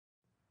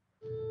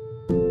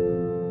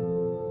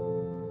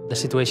The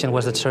situation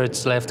was that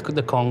Serge left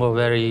the Congo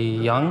very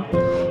young.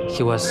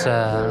 He was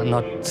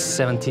not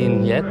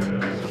 17 yet.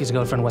 His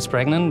girlfriend was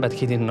pregnant, but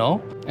he didn't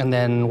know. And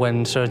then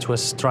when Serge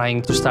was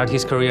trying to start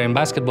his career in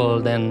basketball,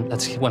 then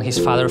that's when his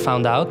father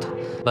found out.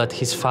 But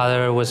his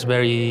father was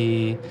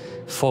very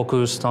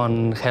focused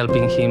on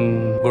helping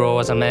him grow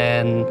as a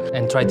man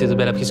and try to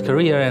develop his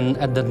career. And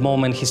at that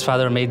moment, his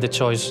father made the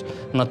choice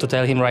not to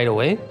tell him right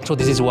away. So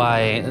this is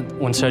why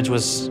when Serge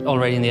was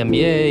already in the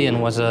NBA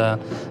and was a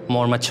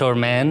more mature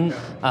man,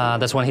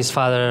 that's when his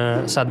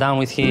father sat down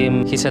with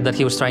him. He said that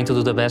he was trying to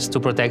do the best to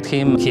protect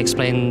him. He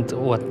explained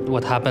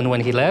what happened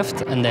when he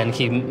left, and then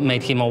he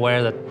made him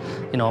aware that,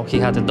 he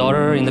had a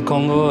daughter in the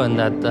Congo and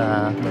that,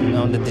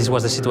 that this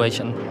was the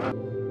situation.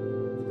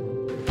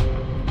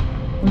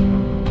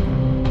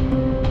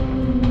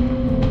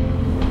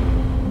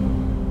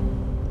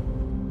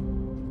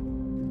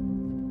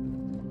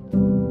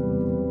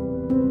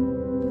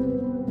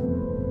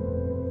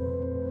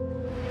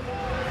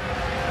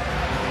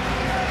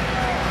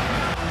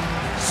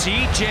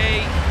 CJ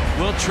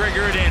will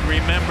trigger it in.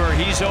 Remember,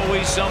 he's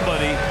always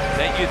somebody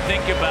that you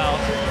think about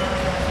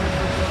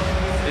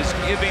is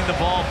giving the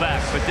ball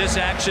back. But this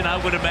action, I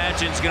would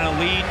imagine, is going to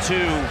lead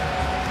to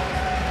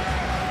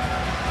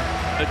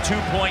a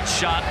two-point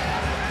shot.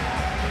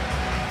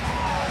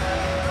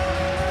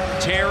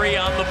 Terry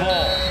on the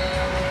ball.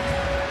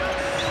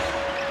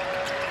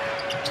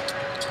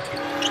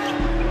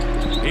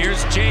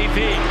 Here's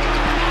JV.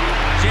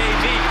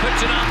 JV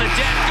puts it on the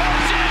deck,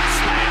 goes in,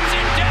 slams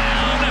it down.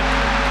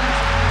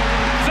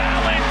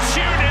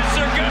 Valanciunas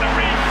are going to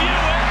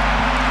review it.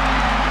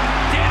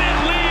 Didn't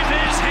leave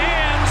his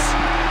hands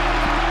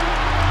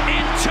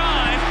in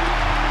time.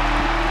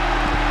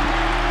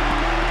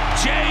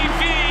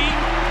 JV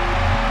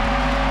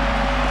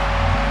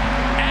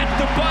at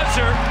the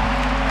buzzer.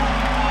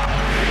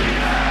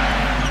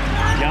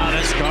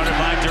 Giannis guarded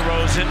by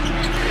DeRozan.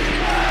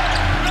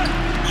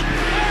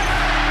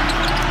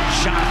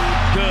 Shot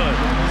good.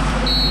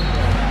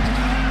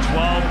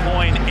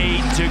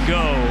 12.8 to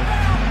go.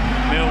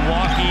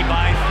 Milwaukee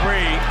by 3.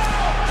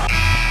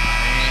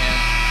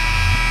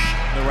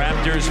 And the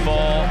Raptors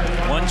fall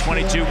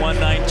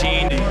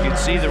 122-119. You can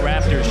see the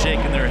Raptors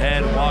shaking their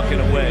head,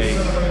 walking away.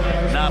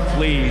 Not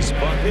pleased,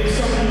 but...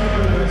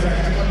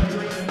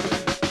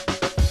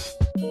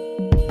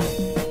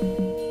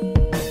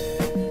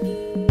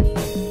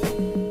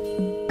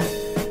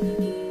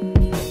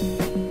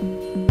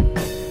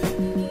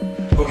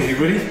 Okay, you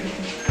ready?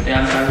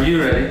 Yeah, are you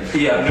ready?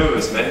 Yeah, I'm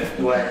nervous, man.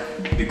 Why?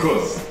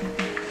 Because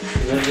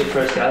You're not the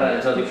first guy,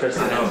 it's not the first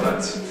I know,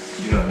 but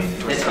you know what I mean.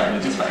 It's fine,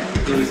 it's fine.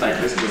 It's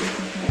fine. Let's go.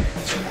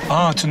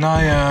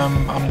 Tonight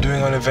I'm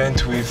doing an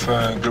event with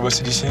Global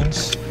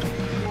Citizens.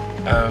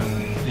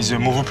 It's a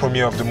movie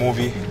premiere of the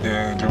movie,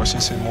 the Global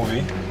Citizens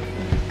movie.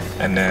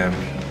 And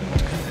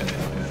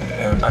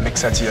I'm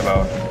excited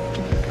about it.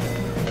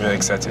 Very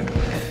excited.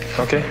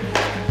 Okay?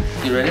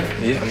 You ready?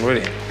 Yeah, I'm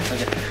ready.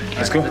 Okay.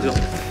 Let's go.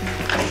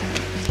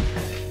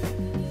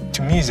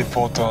 To me, it's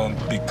important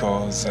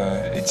because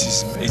it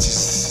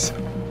is.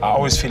 I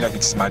always feel like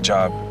it's my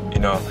job.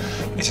 It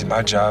is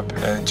my job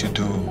to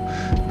do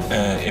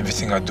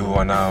everything I do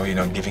right now.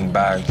 Giving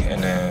back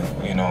and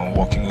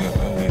working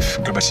with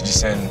Global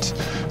Citizens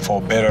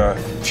for a better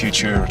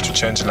future to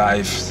change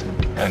lives.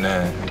 And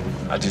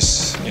I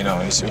just,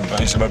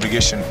 it's an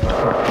obligation.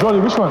 Johnny,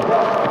 which one?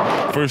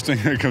 First thing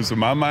that comes to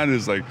my mind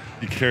is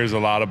he cares a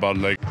lot about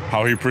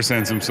how he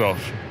presents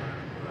himself,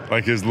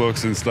 his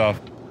looks and stuff.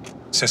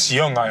 Since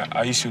young,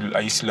 I used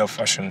to love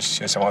fashion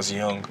since I was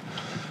young,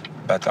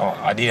 but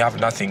I didn't have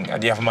nothing. I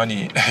didn't have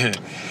money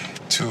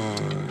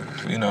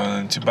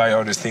to buy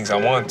all the things I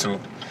want to,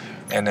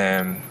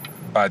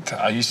 but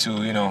I used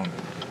to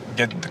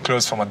get the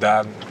clothes from my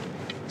dad,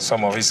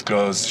 some of his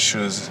clothes,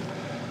 shoes,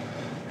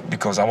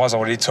 because I was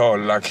already tall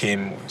like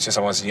him since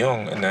I was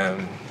young,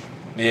 and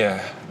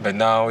yeah. But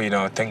now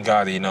thank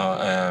God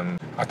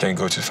I can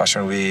go to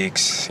fashion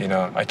weeks.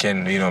 I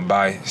can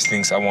buy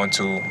things I want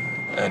to,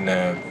 and.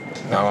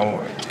 Now,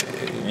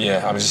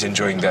 I'm just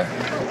enjoying that.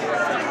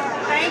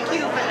 Thank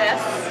you for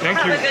this. Thank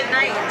you. Have a good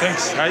night.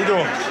 Thanks. How you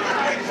doing?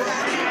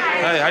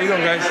 Hey, how you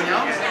doing, guys?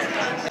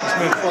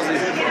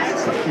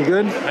 You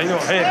good? How you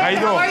doing? Hey, how you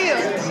doing? How are you?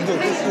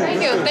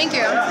 Thank you. Thank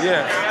you.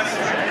 Yeah.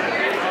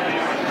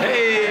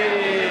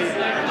 Hey.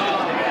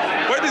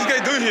 What is this guy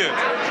doing here?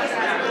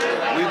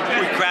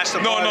 We crashed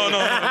the No.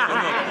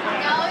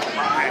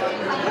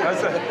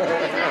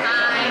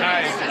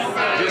 Hi.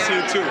 Good to see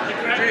you too.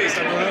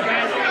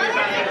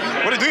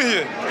 What are you doing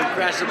here? We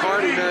crashed the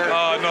party, man.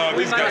 Oh, no,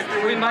 these guys.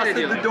 We invited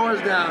you. The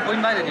doors down. We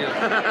invited you.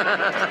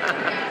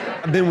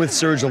 I've been with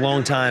Serge a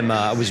long time.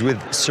 I was with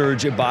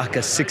Serge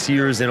Ibaka 6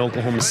 years in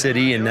Oklahoma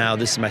City, and now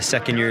this is my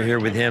second year here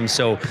with him.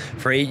 So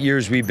for 8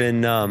 years, we've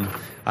been,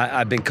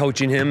 I've been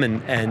coaching him,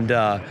 and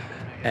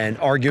and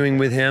arguing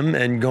with him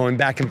and going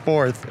back and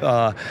forth.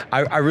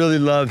 I really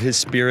love his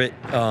spirit.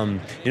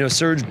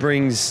 Serge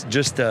brings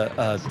just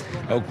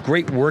a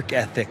great work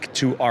ethic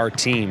to our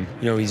team.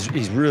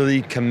 He's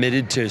really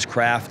committed to his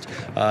craft.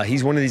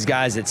 He's one of these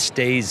guys that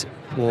stays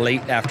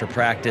late after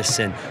practice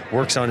and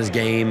works on his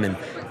game and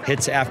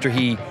hits after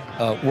he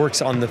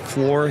works on the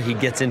floor. He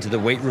gets into the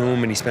weight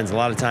room and he spends a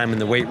lot of time in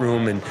the weight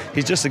room, and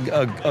he's just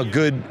a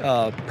good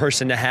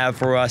person to have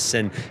for us.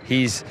 And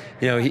he's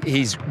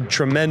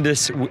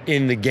tremendous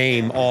in the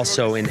game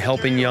also, in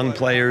helping young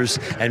players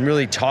and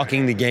really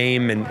talking the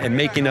game and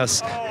making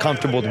us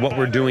comfortable with what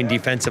we're doing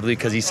defensively,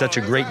 because he's such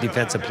a great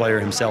defensive player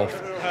himself.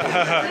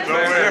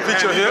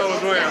 Picture here.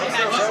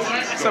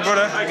 What's up,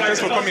 brother?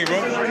 Thanks for coming,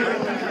 bro.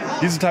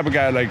 He's the type of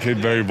guy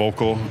very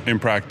vocal in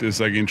practice,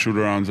 in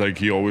shoot-arounds.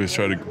 He always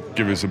try to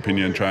give his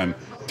opinion, try and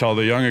tell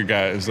the younger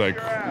guys,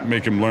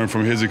 make him learn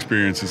from his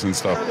experiences and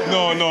stuff.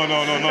 No,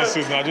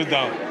 Susan, I just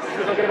down.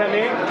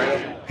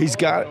 He's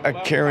got a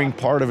caring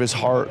part of his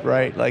heart,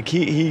 right?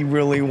 He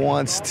really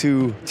wants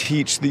to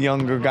teach the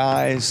younger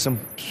guys some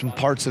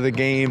parts of the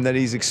game that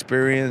he's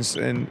experienced,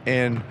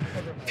 and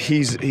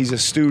he's a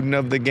student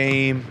of the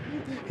game.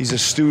 He's a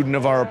student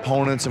of our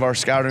opponents, of our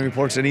scouting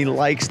reports, and he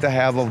likes to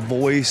have a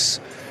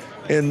voice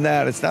in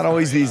that. It's not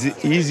always the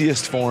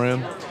easiest for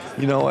him,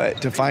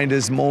 to find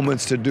his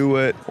moments to do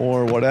it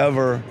or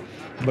whatever,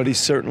 but he's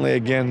certainly,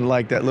 again,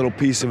 that little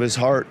piece of his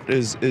heart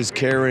is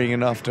caring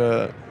enough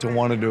to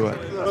want to do it.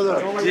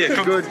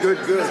 Yeah, good.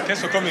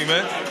 Thanks for coming,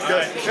 man.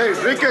 Good. Hey,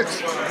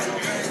 Ricketts.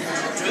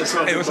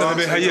 Hey, what's up,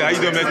 man? How you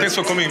doing, man? Thanks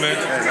for coming, man.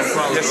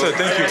 Yes, sir.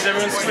 Thank you.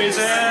 Everyone squeeze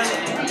in.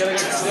 We gotta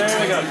get there.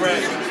 We got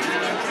Brett.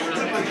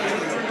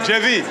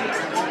 JV,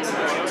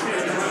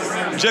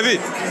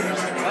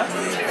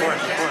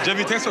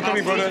 thanks for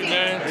coming, brother.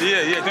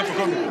 Yeah, thanks for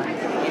coming.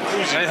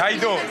 Hey, how you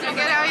doing? I'm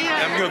good, how are you?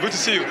 I'm good. Good to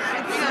see you.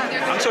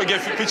 I'm trying to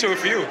get a picture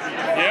with you.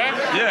 Yeah?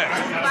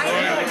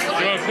 Yeah.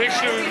 You want a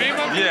picture with me,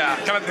 man? Yeah.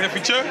 Can I take a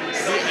picture?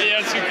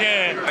 Yes, you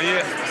can.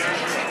 Yeah.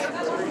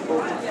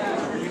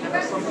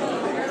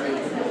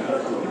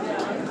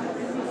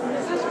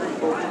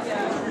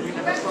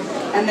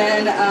 And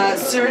then,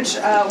 Serge,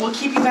 we'll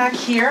keep you back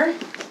here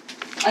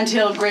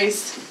until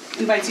Grace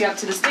invites you up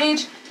to the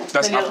stage.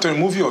 That's after a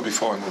movie or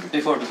before a movie?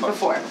 Before.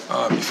 Before,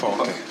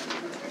 okay.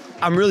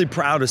 I'm really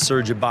proud of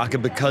Serge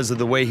Ibaka because of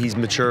the way he's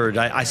matured.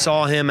 I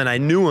saw him and I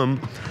knew him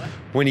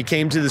when he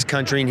came to this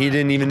country, and he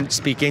didn't even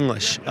speak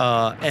English.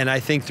 And I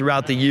think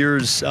throughout the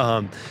years,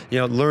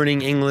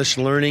 learning English,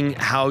 learning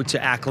how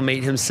to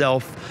acclimate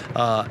himself,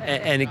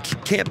 and it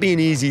can't be an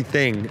easy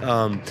thing,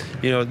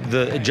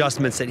 the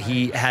adjustments that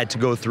he had to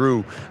go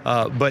through.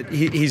 But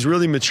he's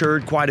really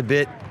matured quite a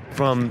bit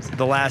from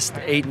the last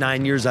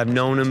 8-9 years I've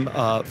known him,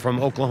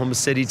 from Oklahoma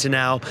City to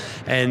now.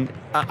 And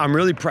I'm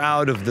really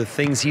proud of the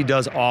things he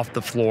does off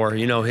the floor,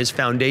 his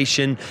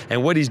foundation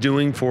and what he's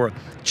doing for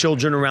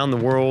children around the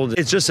world.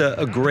 It's just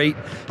a great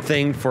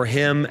thing for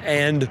him,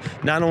 and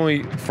not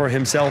only for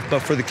himself,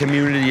 but for the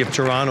community of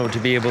Toronto to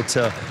be able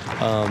to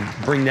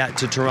bring that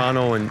to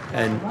Toronto and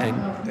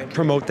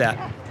promote that.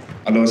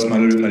 I lost my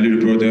little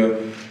brother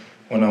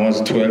when I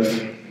was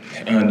 12.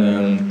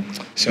 And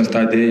since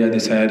that day, I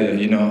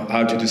decided, I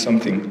have to do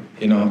something.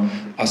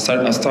 I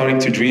started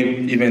to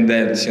dream even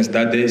then. Since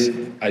that day,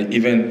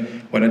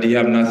 when I didn't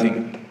have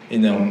nothing,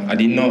 I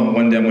didn't know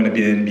one day I'm going to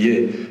be an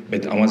NBA,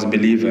 but I was a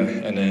believer.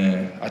 And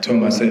I told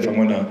myself I'm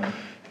going to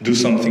do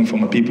something for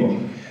my people.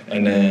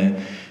 And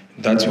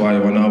that's why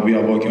when we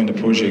are working on the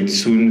project,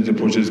 soon the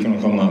project is going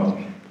to come out.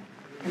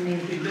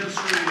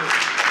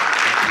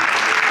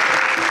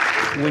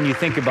 When you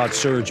think about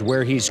Serge,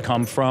 where he's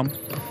come from,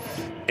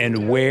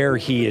 and where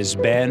he has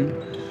been,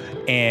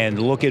 and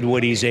look at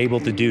what he's able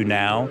to do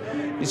now,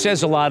 it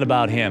says a lot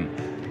about him.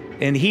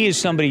 And he is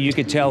somebody you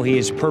could tell he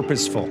is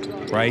purposeful,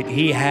 right?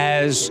 He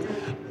has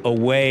a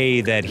way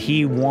that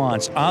he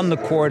wants, on the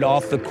court,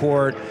 off the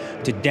court,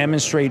 to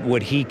demonstrate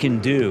what he can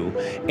do.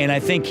 And I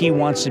think he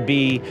wants to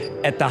be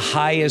at the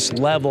highest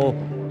level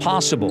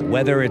possible,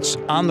 whether it's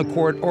on the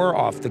court or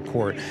off the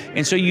court.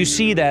 And so you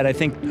see that, I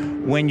think,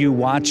 when you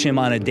watch him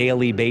on a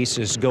daily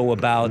basis go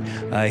about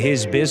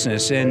his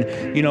business. And,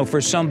 for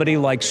somebody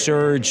like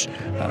Serge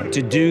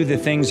to do the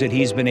things that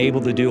he's been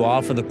able to do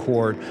off of the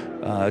court,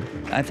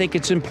 I think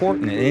it's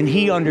important. And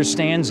he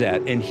understands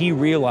that, and he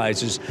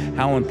realizes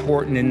how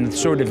important and the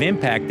sort of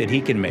impact that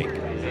he can make.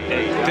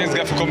 Thanks,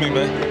 guys, for coming,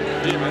 man.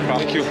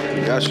 Thank you.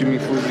 Got you, me,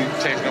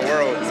 Fuzi. Changing the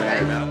world.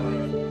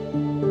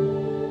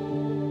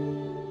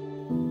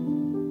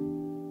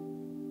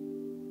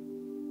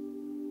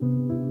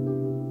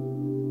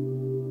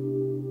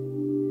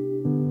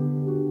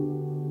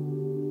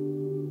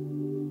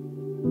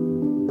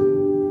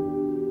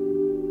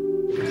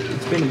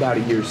 It's been about a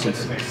year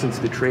since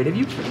the trade. Have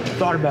you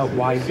thought about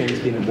why things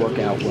didn't work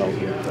out well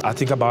here? I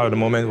think about the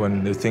moment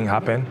when the thing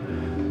happened.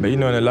 But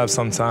in life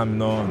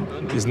sometimes,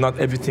 it's not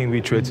everything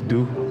we try to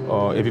do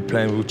or every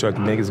plan we try to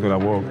make is gonna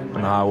work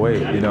on our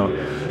way,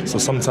 So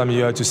sometimes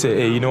you have to say,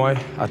 hey, you know what?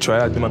 I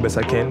tried, I do my best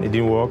I can, it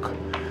didn't work.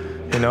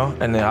 you know,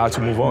 and I had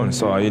to move on.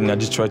 So I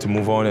just tried to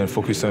move on and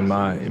focus on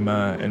my you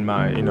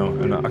know,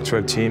 on the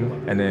actual team,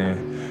 and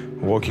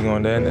then working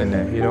on that, and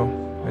then, you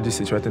know, I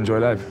just try to enjoy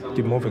life,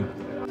 keep moving.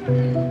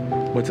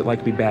 What's it like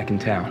to be back in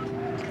town?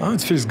 Oh,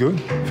 it feels good.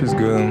 It feels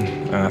good.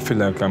 I feel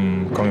like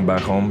I'm coming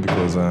back home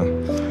because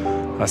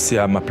I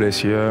still have my place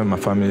here, my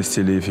family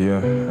still live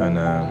here, and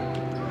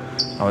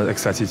I was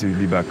excited to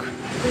be back.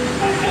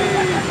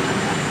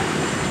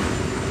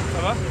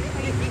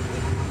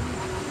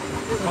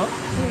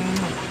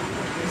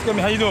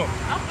 How you doing?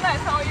 I'm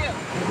blessed. How are you?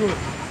 Good.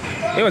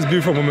 It was a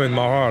beautiful moment in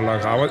my heart.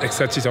 Like, I was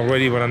excited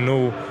already when I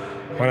know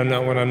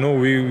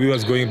we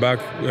was going back,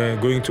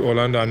 going to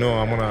Orlando. I know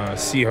I'm gonna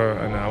see her,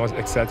 and I was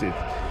excited.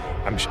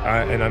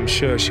 I'm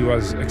sure she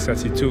was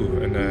excited too.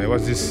 And it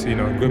was this, you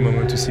know, great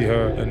moment to see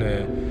her, and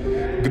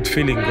good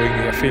feeling.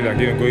 I feel like,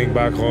 you know, going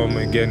back home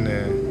again,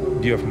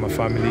 be with my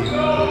family.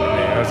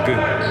 And, it was good.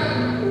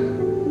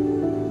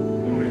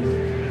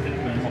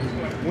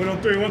 1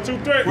 on 3, 1, 2,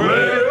 3.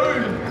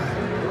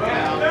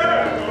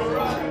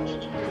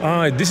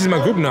 This is my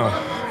group now,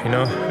 you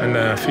know, and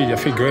I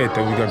feel great.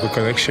 We got good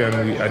connection.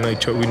 We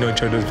know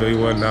each other very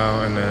well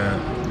now, and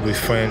we're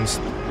friends.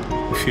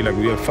 We feel like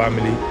we're a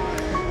family,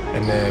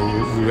 and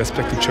we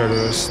respect each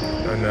other,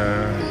 and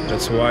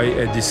that's why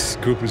this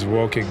group is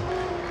working,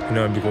 you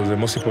know, because the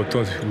most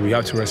important, we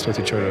have to respect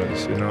each other,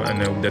 you know,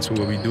 and that's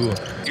what we do.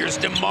 Here's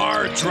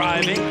DeMar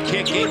driving,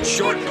 kicking,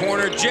 short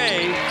corner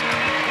Jay.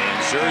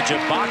 Serge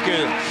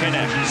Ibaka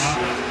connects.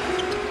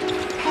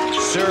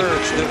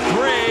 Serge, the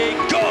three,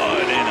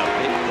 good, and a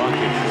big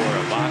bucket for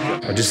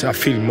Ibaka. I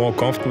feel more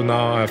comfortable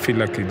now. I feel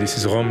like this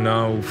is home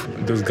now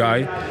with those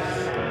guys.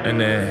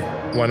 And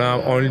when I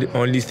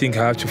only thing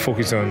I have to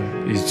focus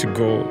on is to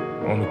go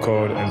on the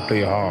court and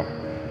play hard,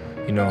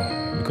 you know,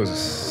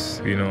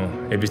 because, you know,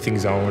 everything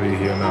is already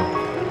here now.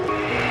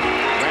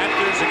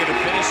 Raptors are going to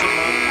finish him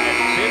up at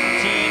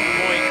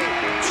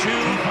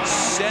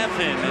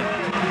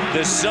 15.27.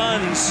 The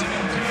Suns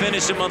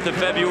finish the month of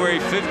February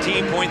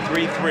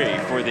 15.33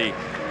 for the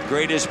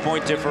greatest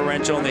point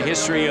differential in the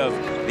history of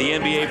the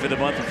NBA for the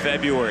month of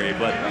February.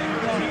 But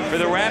for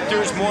the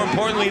Raptors, more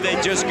importantly, they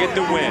just get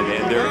the win.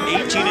 And they're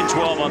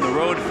 18-12 on the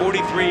road,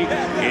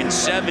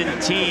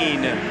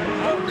 43-17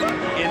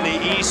 in the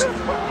East.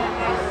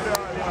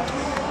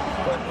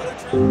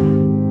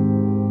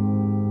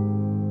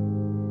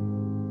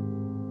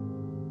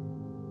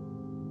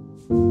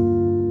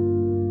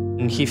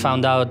 He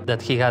found out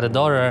that he had a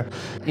daughter.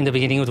 In the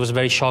beginning, it was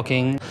very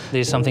shocking.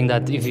 There's something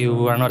that if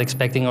you are not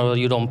expecting or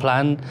you don't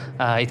plan,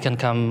 it can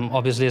come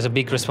obviously as a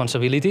big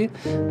responsibility.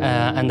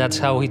 And that's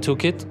how he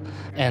took it.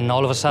 And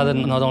all of a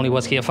sudden, not only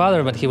was he a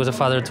father, but he was a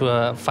father to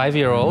a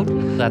 5-year-old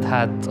that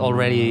had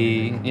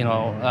already, you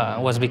know,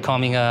 was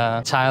becoming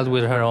a child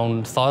with her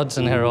own thoughts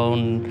and her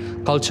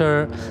own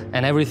culture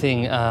and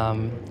everything.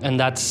 And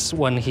that's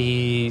when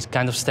he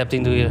kind of stepped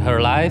into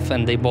her life,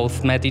 and they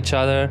both met each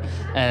other.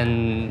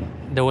 And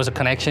there was a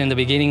connection in the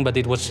beginning, but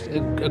it was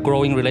a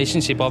growing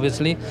relationship,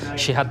 obviously.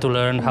 She had to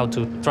learn how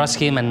to trust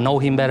him and know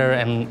him better,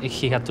 and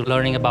he had to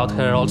learning about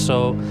her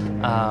also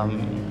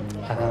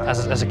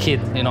as a kid,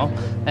 you know.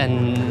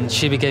 And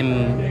she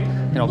became,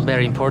 you know,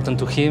 very important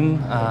to him.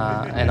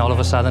 And all of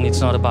a sudden,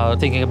 it's not about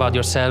thinking about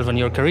yourself and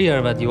your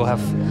career, but you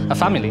have a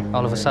family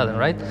all of a sudden,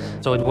 right?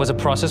 So it was a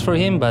process for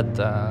him, but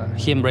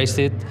he embraced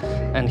it,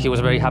 and he was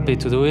very happy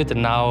to do it.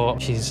 And now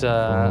she's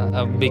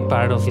a big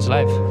part of his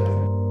life.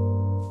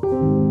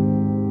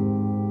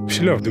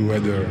 She loved the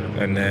weather,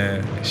 and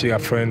she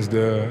got friends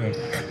there.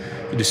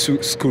 The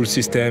school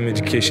system,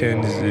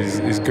 education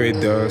is great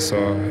there,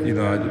 so, you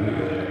know,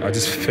 I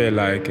just felt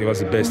like it was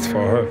the best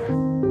for her.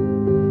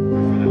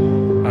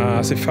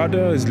 As a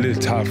father, it's a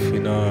little tough, you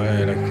know,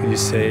 like you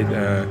said,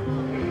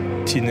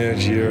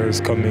 teenage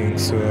years coming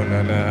soon,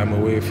 and I'm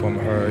away from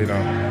her, you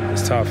know,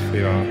 it's tough,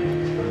 you know,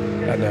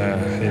 and,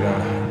 you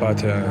know,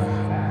 but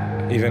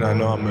even I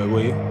know I'm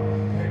away,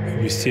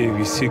 we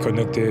still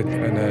connected,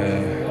 and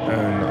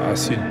I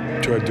still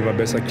try to do my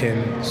best I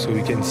can so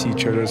we can see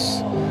each other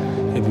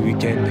every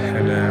weekend,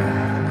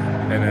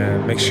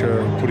 and make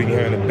sure putting her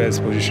in the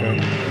best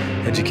position,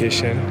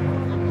 education.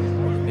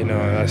 You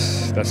know,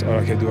 that's all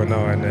I can do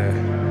now.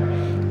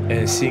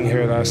 And seeing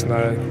her last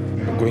night,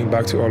 going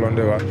back to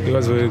Orlando, it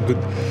was a very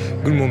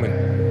good moment.